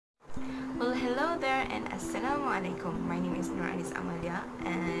Assalamualaikum. My name is Amalia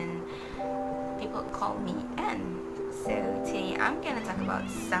and people call me Anne. So today I'm gonna talk about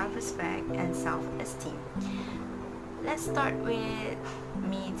self-respect and self-esteem. Let's start with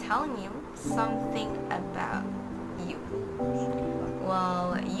me telling you something about you.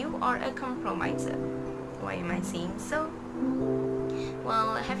 Well, you are a compromiser. Why am I saying so?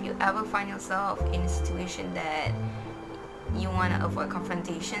 Well, have you ever find yourself in a situation that you want to avoid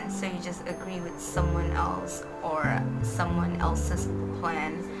confrontation, so you just agree with someone else or someone else's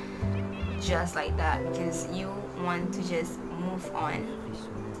plan just like that because you want to just move on?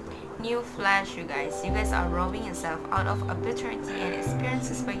 New flash, you guys are robbing yourself out of opportunity and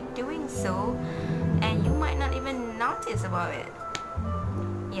experiences by doing so, and you might not even notice about it.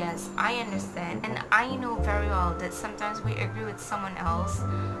 Yes, I understand, and I know very well that sometimes we agree with someone else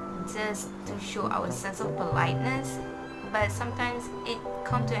just to show our sense of politeness, but sometimes it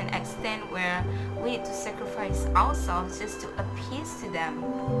comes to an extent where we need to sacrifice ourselves just to appease to them,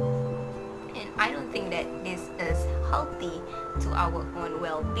 and I don't think that this is healthy to our own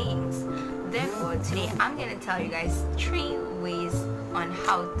well-beings. Therefore, today I'm gonna tell you guys 3 ways on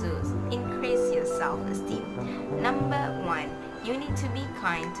how to increase your self-esteem. Number 1, you need to be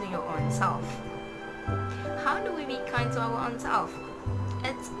kind to your own self. How do we be kind to our own self?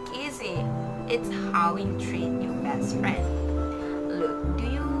 It's easy. It's how you treat your best friend. Look, do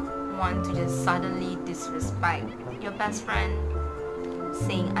you want to just suddenly disrespect your best friend?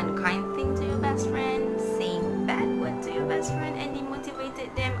 Saying unkind thing to your best friend? Saying bad word to your best friend and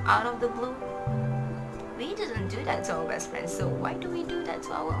demotivated them out of the blue? We didn't do that to our best friend, so why do we do that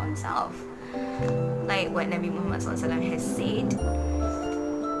to our own self? Like what Nabi Muhammad SAW has said,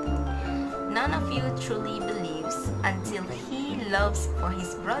 none of you truly believes until he loves for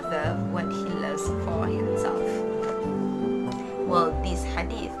his brother what he loves for himself. Well, this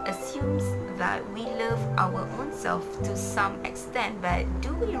hadith assumes that we love our own self to some extent, but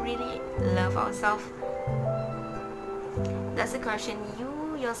do we really love ourselves? That's a question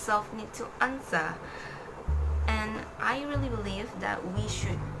you yourself need to answer. And I really believe that we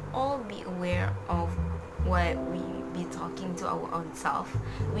should all be aware of what we be talking to our own self.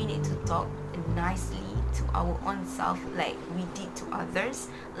 We need to talk nicely to our own self like we did to others,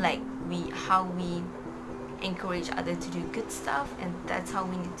 like how we encourage others to do good stuff, and that's how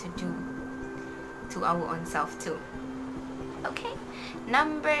we need to do to our own self too. Okay,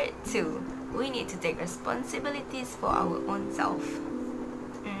 number 2, we need to take responsibilities for our own self.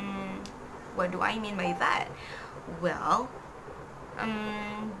 What do I mean by that? Well,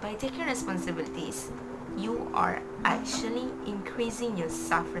 by taking responsibilities, you are actually increasing your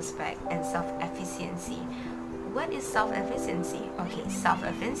self-respect and self-efficiency. What is self-efficiency? Okay,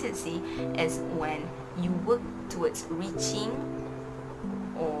 self-efficiency is when you work towards reaching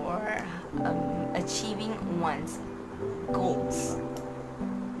or achieving one's goals,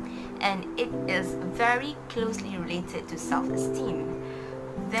 and it is very closely related to self-esteem.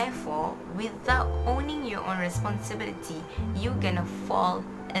 Therefore, without owning your own responsibility, you're gonna fall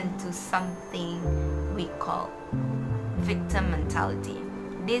into something we call victim mentality.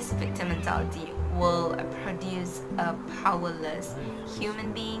 This victim mentality will produce a powerless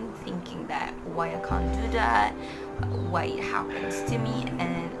human being thinking that why I can't do that, why it happens to me,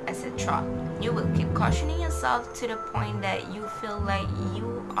 and etc. You will keep cautioning yourself to the point that you feel like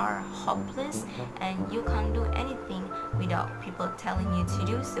you are hopeless and you can't do anything without people telling you to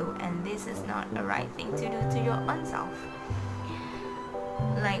do so, and this is not a right thing to do to your own self.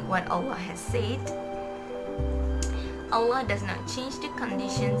 Like what Allah has said, Allah does not change the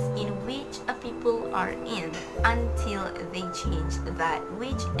conditions in which a people are in until they change that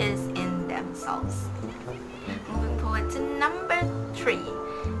which is in themselves. Moving forward to number 3,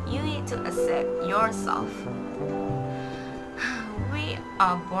 you need to accept yourself. We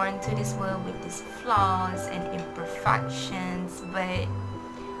are born to this world with these flaws and imperfections, but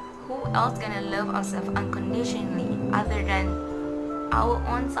who else gonna love ourselves unconditionally other than our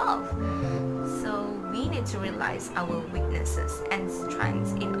own self? So we need to realize our weaknesses and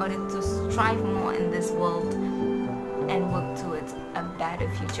strengths in order to strive more in this world and work towards a better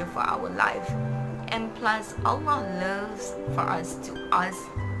future for our life. And plus, Allah loves for us to ask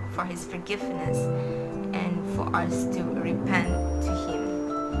for His forgiveness and for us to repent to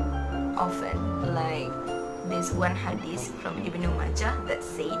Him often. Like this one hadith from Ibn Majah that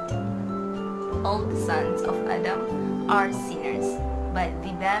said, all the sons of Adam are sinners, but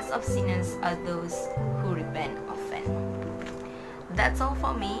the best of sinners are those who repent often. That's all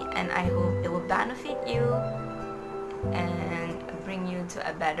for me, and I hope it will benefit you and bring you to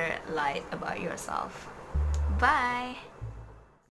a better light about yourself. Bye!